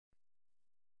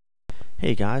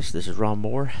Hey guys, this is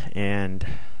Ronmower, and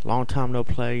long time no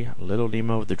play, Little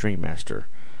Nemo the Dream Master.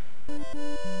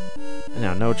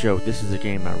 Now, no joke, this is a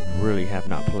game I really have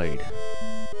not played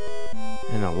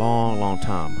in a long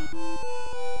time.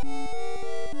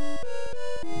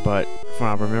 But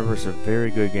from what I remember, it's a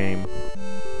very good game,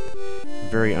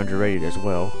 very underrated as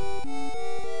well.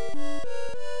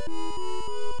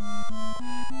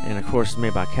 And of course, it's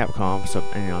made by Capcom, so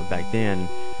back then,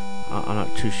 I'm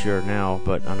not too sure now,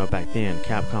 but I know back then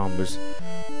Capcom was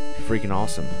freaking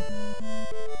awesome.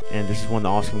 And this is one of the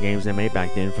awesome games they made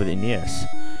back then for the NES.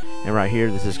 And right here,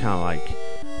 this is kind of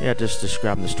like, just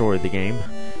describing the story of the game.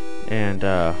 And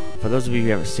for those of you who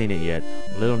haven't seen it yet,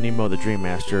 Little Nemo the Dream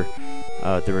Master,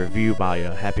 the review by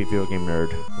Happy Video Game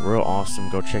Nerd, real awesome.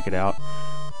 Go check it out.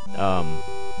 And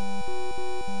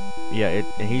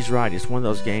he's right. It's one of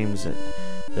those games that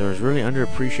was really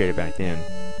underappreciated back then.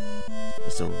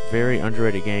 It's a very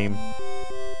underrated game.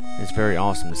 It's very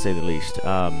awesome, to say the least.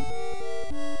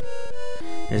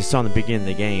 It's on the beginning of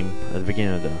the game. At the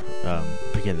beginning of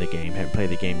the game. Haven't played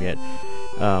the game yet.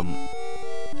 At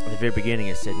the very beginning,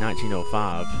 it said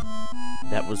 1905.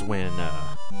 That was when.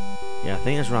 I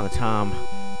think that's around the time.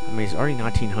 I mean, it's already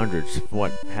 1900s.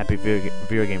 What Happy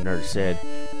Video Game Nerd said.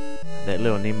 That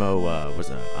Little Nemo was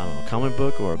a comic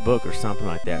book or a book or something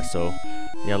like that. So,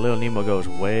 yeah, Little Nemo goes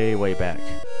way back.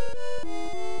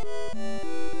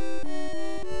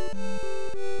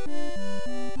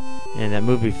 And that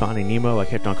movie Finding Nemo, I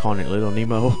kept on calling it Little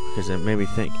Nemo because it made me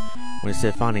think, when it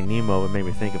said Finding Nemo, it made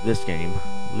me think of this game,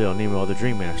 Little Nemo the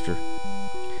Dream Master.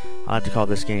 I like to call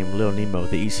this game Little Nemo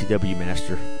the ECW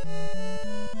Master.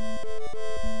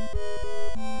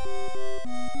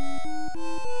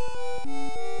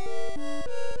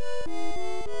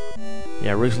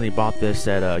 Yeah, I recently bought this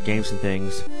at Games and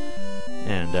Things,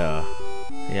 and I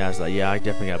was like, I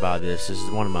definitely gotta buy this. This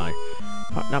is one of my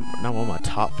not one of my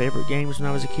top favorite games when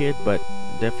I was a kid, but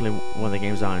definitely one of the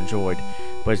games I enjoyed.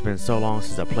 But it's been so long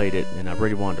since I played it, and I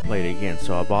really wanted to play it again,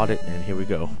 so I bought it, and here we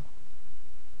go.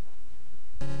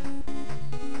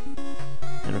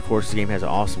 And of course, the game has an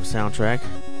awesome soundtrack,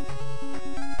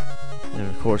 and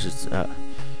of course, it's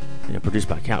produced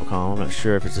by Capcom. I'm not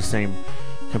sure if it's the same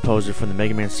composer from the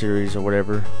Mega Man series or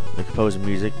whatever, the composing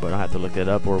music, but I'll have to look that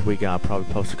up, or I'll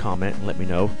probably post a comment and let me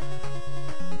know.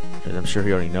 Because I'm sure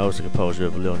he already knows the composer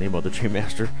of Little Nemo the Dream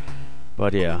Master.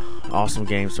 But yeah, awesome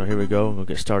game. So here we go. We'll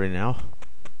get started now.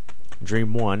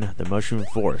 Dream 1, the Mushroom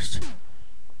Forest.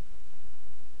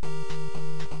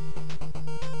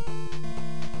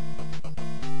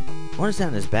 What is that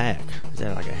in his back? Is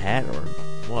that like a hat or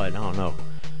what? I don't know.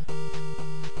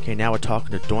 Okay, now we're talking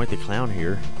to Doink the Clown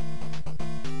here.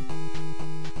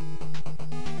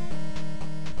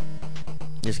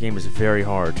 This game is very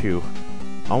hard too.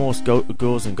 Almost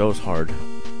goes hard.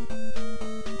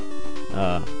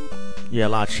 A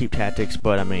lot of cheap tactics,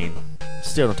 but I mean,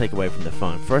 still don't take away from the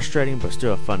fun. Frustrating, but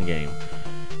still a fun game.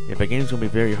 If a game's gonna be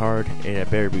very hard, it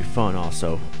better be fun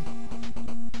also.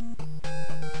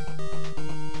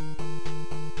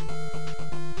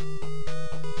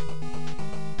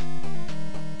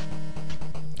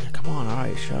 Yeah, come on,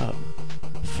 alright, shut up.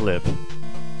 Flip.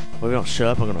 Well, we don't shut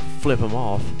up, I'm gonna flip him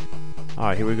off.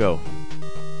 Alright, here we go.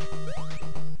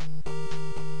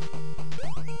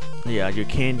 Yeah, your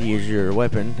candy is your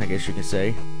weapon, I guess you can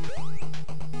say.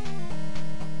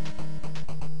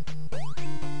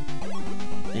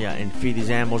 Yeah, and feed these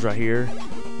animals right here,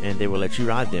 and they will let you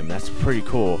ride them. That's pretty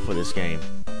cool for this game.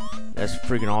 That's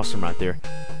freaking awesome right there.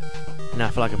 Now I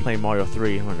feel like I'm playing Mario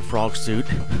 3. I'm in a frog suit.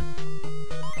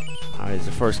 Alright, there's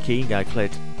the first key. Gotta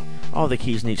collect all the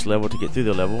keys in each level to get through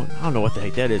the level. I don't know what the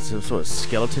heck that is. Some sort of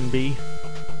skeleton bee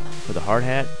with a hard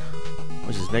hat.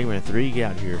 What's this, Mega Man 3?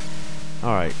 Get out of here.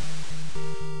 Alright.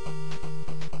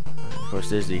 Of course,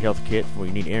 there's the health kit where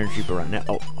you need energy, but right now,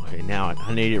 okay, now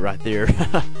I need it right there.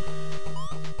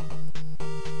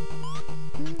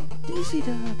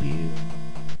 DCW.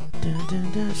 Dun,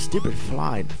 dun, dun. Stupid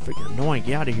fly, freaking annoying.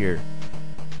 Get out of here.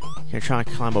 Gonna try and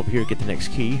climb over here, get the next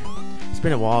key. It's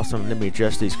been a while, so let me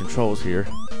adjust these controls here.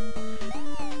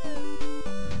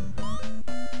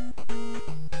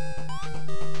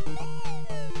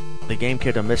 The game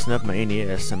kept on messing up my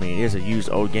NES. I mean, it is a used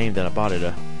old game that I bought at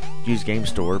a used game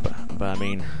store, but I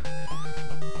mean,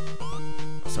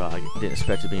 so I didn't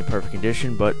expect it to be in perfect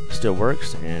condition, but still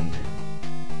works. And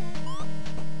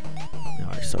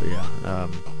alright, so yeah,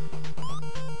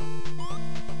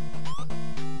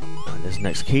 this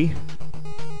next key.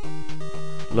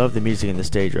 Love the music in the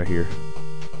stage right here.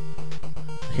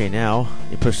 Okay, now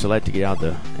you push select to get out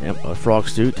the frog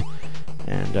suit,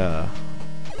 and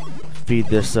feed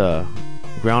this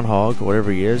groundhog,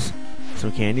 whatever he is,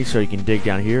 some candy so you can dig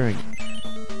down here and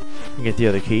Get the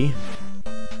other key.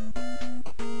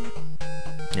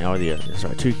 Yeah, or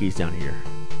sorry, 2 keys down here.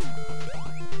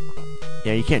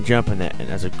 Yeah, you can't jump in that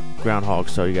as a groundhog,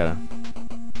 so you gotta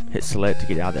hit select to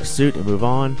get out of that suit and move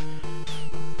on.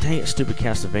 Dang it, stupid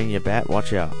Castlevania bat,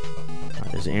 watch out.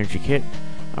 Alright, there's an energy kit.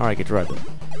 Alright, get to ride that.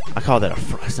 I call that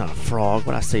it's not a frog.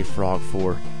 What I say frog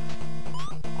for?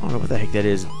 I don't know what the heck that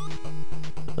is.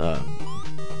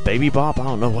 Baby Bop? I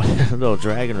don't know what. A little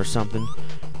dragon or something.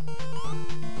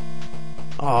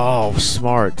 Oh,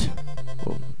 smart.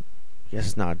 Well, guess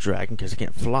it's not a dragon because it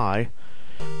can't fly.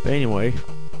 But anyway.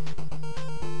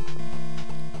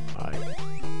 Alright.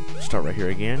 Start right here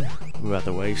again. Move out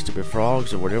the way, stupid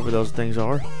frogs or whatever those things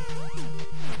are.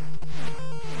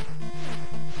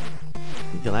 I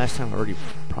think the last time I already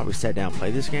probably sat down and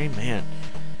played this game, man.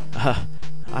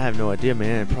 I have no idea,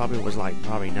 man. It probably was like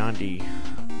 90.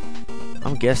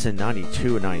 I'm guessing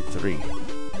 92 or 93.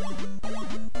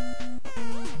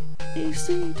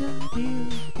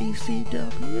 ECW,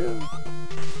 ECW.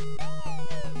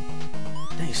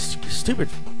 Dang, stupid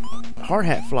hard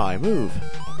hat fly, move.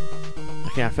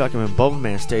 Okay, I feel like I'm in Bubble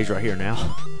Man stage right here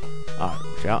now. Alright,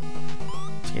 watch out.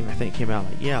 This game I think came out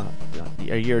like, yeah,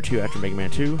 a year or two after Mega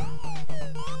Man 2. Yeah,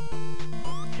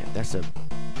 I guess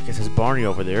that's Barney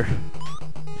over there.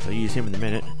 So I'll use him in a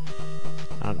minute.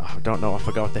 I don't know, I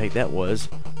forgot what the heck that was.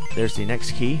 There's the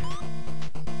next key.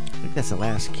 I think that's the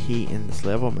last key in this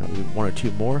level, maybe 1 or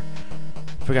 2 more.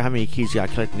 I forgot how many keys you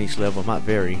gotta collect in each level, it might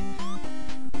vary.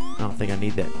 I don't think I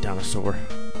need that dinosaur.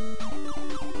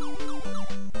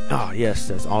 Oh, yes,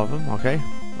 that's all of them, okay.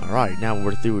 Alright, now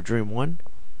we're through with Dream 1.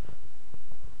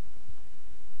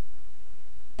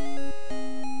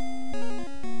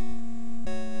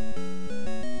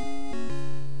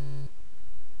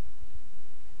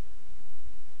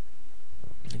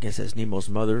 I guess that's Nemo's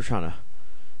mother trying to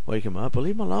wake him up, but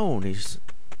leave him alone. He's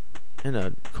in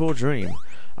a cool dream.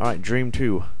 Alright, Dream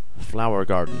 2, Flower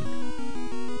Garden.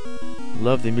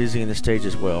 Love the music in the stage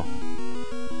as well.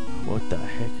 What the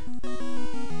heck?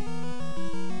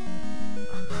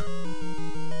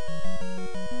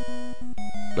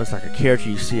 Looks like a character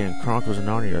you see in Chronicles of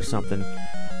Narnia or something.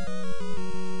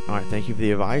 Alright, thank you for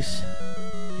the advice.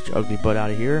 Get your ugly butt out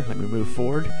of here. Let me move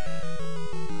forward.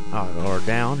 Or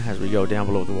down as we go down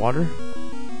below the water.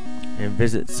 And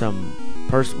visit some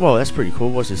person. Whoa, that's pretty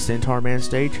cool. What's this, Centaur Man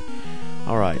stage?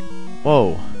 Alright.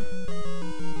 Whoa.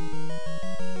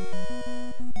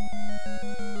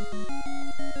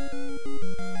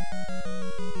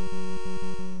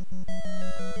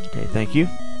 Okay, thank you.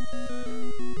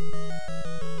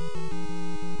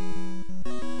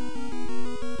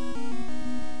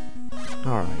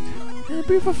 Alright. And a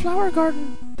beautiful flower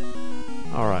garden.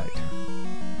 Alright.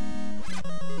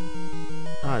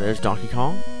 Alright, there's Donkey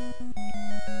Kong.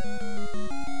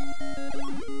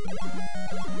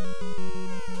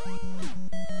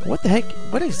 What the heck?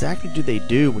 What exactly do they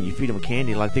do when you feed them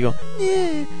candy? Like they go,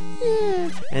 yeah, yeah,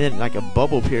 and then like a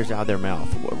bubble appears out of their mouth.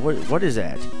 What is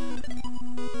that?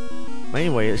 But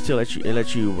anyway, it still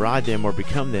lets you ride them or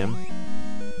become them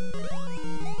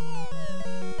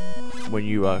when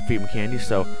you feed them candy.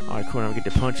 So, alright, cool. Now we get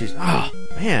the punches. Ah,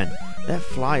 oh, man, that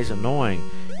fly is annoying.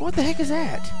 What the heck is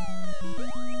that?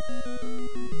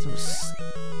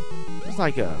 It's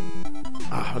like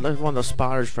one of those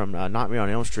spiders from Nightmare on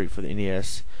Elm Street for the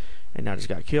NES, and now just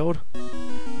got killed.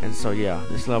 And so yeah,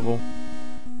 this level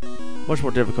much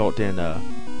more difficult than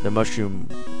the mushroom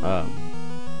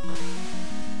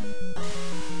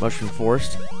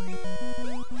forest.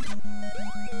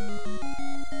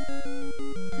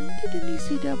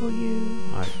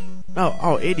 Alright.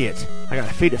 Oh, idiot! I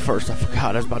gotta feed it first. I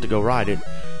forgot. I was about to go ride it.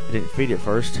 I didn't feed it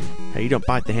first. Hey, you don't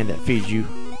bite the hand that feeds you.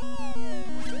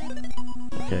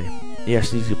 Okay.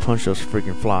 Yes, these can punch those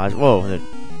freaking flies. Whoa.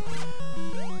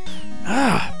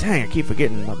 Ah, dang, I keep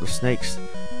forgetting about the snakes.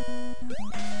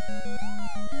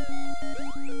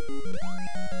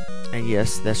 And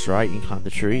yes, that's right, you can climb the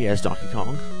tree as Donkey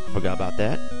Kong. Forgot about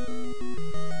that.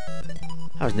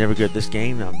 I was never good at this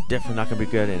game, and I'm definitely not going to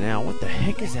be good at it now. What the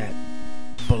heck is that?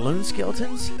 Balloon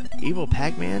skeletons? Evil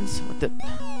Pac-Mans? What the...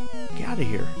 Get out of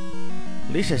here.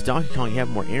 At least as Donkey Kong you have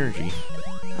more energy.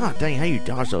 Ah, dang, how you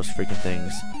dodge those freaking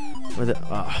things? With it,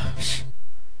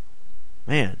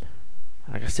 man,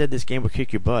 like I said, this game will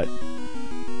kick your butt.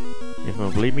 If you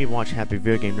don't believe me, watch Happy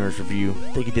Video Game Nerds review.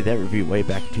 I think he did that review way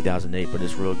back in 2008, but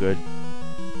it's real good.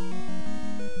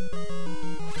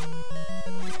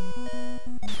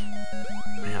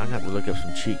 Man, I'm gonna have to look up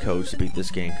some cheat codes to beat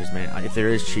this game, because man, if there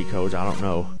is cheat codes, I don't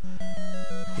know.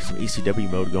 Get some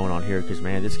ECW mode going on here, because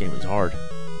man, this game is hard.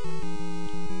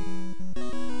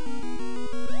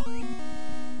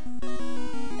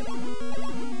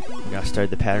 gotta study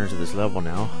the patterns of this level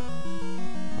now.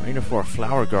 Even for a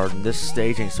flower garden, this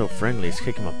stage ain't so friendly. It's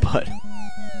kicking my butt.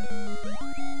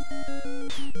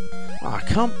 Ah,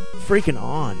 come freaking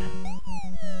on.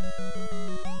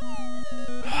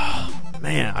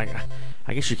 Man,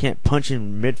 I guess you can't punch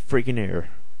in mid freaking air.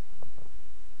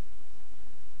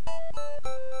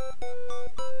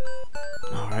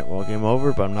 Alright, well, game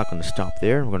over, but I'm not going to stop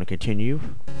there. I'm going to continue.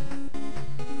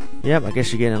 Yep, I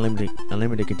guess you get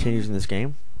unlimited continues in this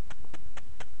game.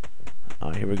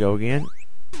 Alright, here we go again.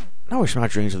 I wish my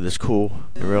dreams were this cool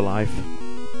in real life.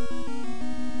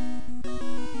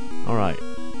 Alright.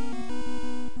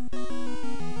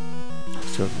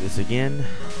 Let's go through this again.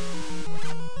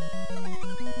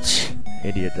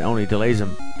 Idiot, that only delays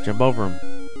him. Jump over him.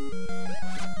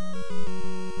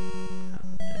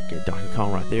 Get Donkey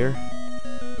Kong right there.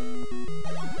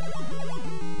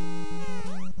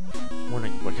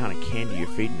 Wondering what kind of candy you're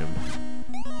feeding him.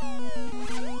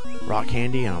 Rock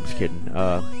candy? No, I'm just kidding.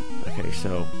 Okay,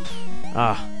 so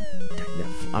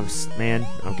man,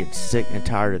 I'm getting sick and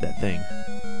tired of that thing.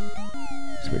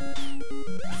 It's a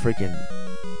freaking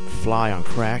fly on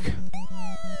crack.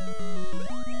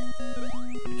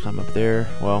 Climb up there.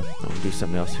 Well, I'm gonna do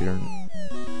something else here and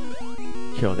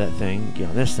kill that thing. Get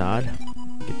on this side.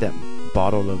 Get that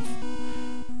bottle of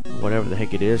whatever the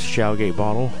heck it is. Showgate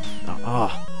bottle.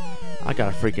 I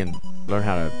gotta freaking learn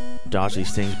how to dodge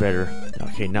these things better.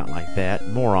 Okay, not like that.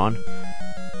 Moron.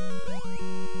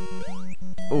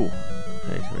 Ooh.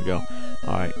 Okay, here we go.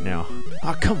 Alright, now.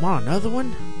 Oh, come on, another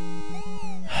one?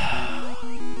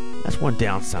 That's one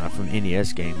downside from the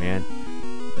NES game, man.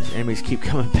 These enemies keep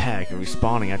coming back and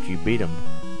respawning after you beat them.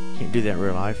 Can't do that in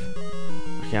real life.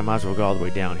 Okay, I might as well go all the way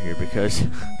down here because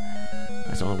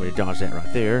that's the only way to dodge that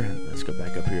right there. Let's go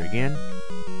back up here again.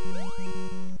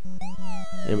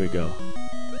 There we go.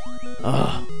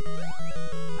 Ugh.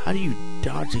 How do you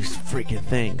dodge these freaking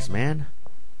things, man?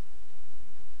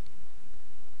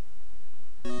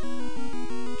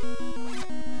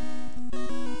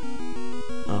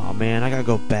 Oh man, I gotta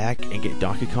go back and get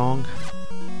Donkey Kong.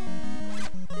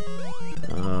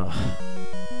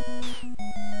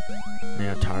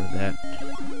 Yeah, I'm tired of that.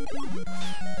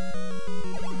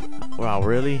 Wow,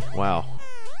 really? Wow.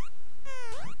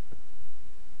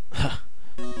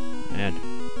 Man.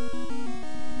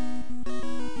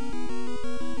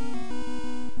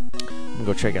 I'm gonna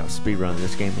go check out a speedrun of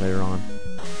this game later on.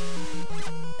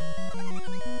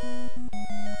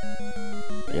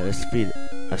 Yeah, let's speed.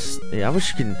 Yeah, I wish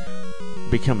you could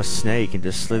become a snake and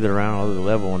just slither around all over the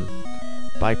level and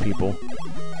bite people.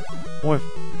 Or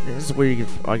this is where you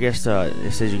can, I guess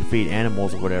it says you can feed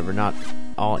animals or whatever, not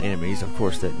all enemies. Of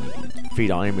course, that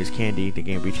feed all enemies candy, the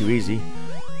game would be too easy.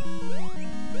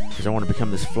 Because I want to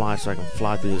become this fly so I can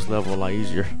fly through this level a lot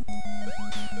easier.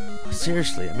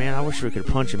 Seriously, man, I wish we could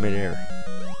punch in midair.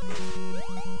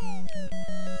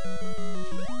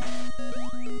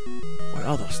 What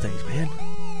are those things, man?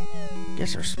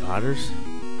 Guess they're spiders.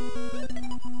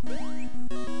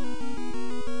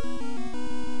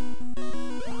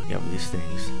 Look at these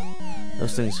things.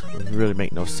 Those things really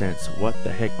make no sense. What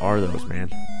the heck are those, man?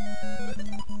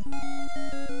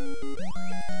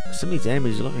 Some of these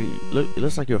enemies it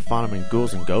looks like you'll find them in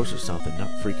Ghouls and Ghosts or something, not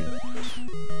freaking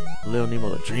Little Nemo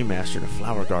the Dream Master in a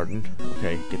flower garden.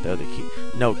 Okay, get the other key.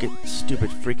 No, get stupid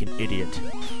freaking idiot.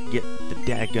 Get the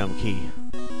dadgum key.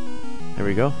 There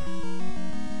we go.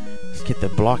 Let's get the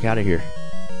block out of here.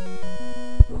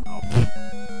 Oh.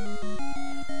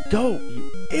 Go,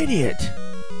 you idiot!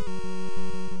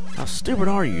 How stupid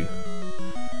are you?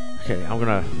 Okay, I'm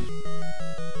gonna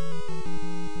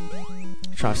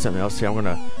try something else here.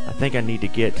 I think I need to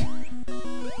get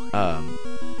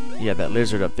yeah, that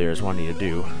lizard up there is what I need to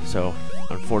do. So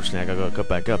unfortunately I gotta go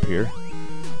back up here.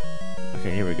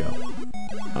 Okay, here we go.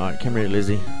 Alright, come here,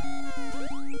 Lizzie.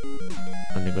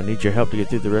 I'm gonna need your help to get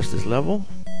through the rest of this level.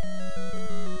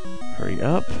 Hurry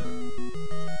up.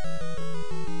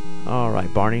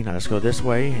 Alright, Barney, now let's go this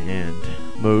way and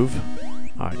move.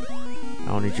 Alright. I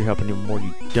don't need your help anymore,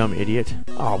 you dumb idiot.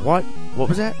 Oh, what? What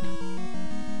was that?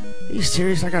 Are you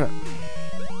serious? I gotta...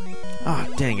 Ah,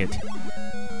 dang it.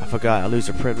 I forgot I lose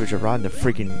the privilege of riding the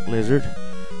freaking lizard.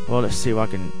 Well, let's see if I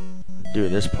can do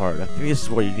this part. I think this is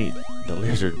where you need the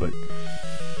lizard, but...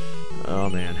 Oh,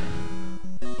 man.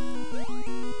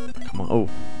 Come on. Oh.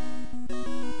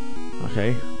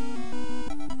 Okay.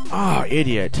 Ah,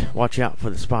 idiot. Watch out for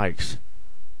the spikes.